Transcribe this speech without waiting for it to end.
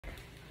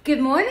Good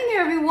morning,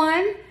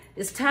 everyone.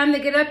 It's time to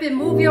get up and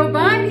move your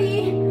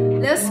body.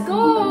 Let's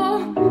go.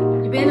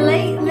 You've been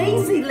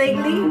lazy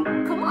lately.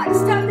 Come on,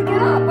 it's time to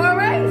get up, all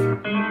right?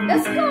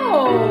 Let's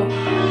go.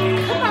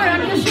 Come on,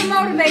 I'm just your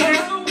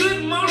motivator.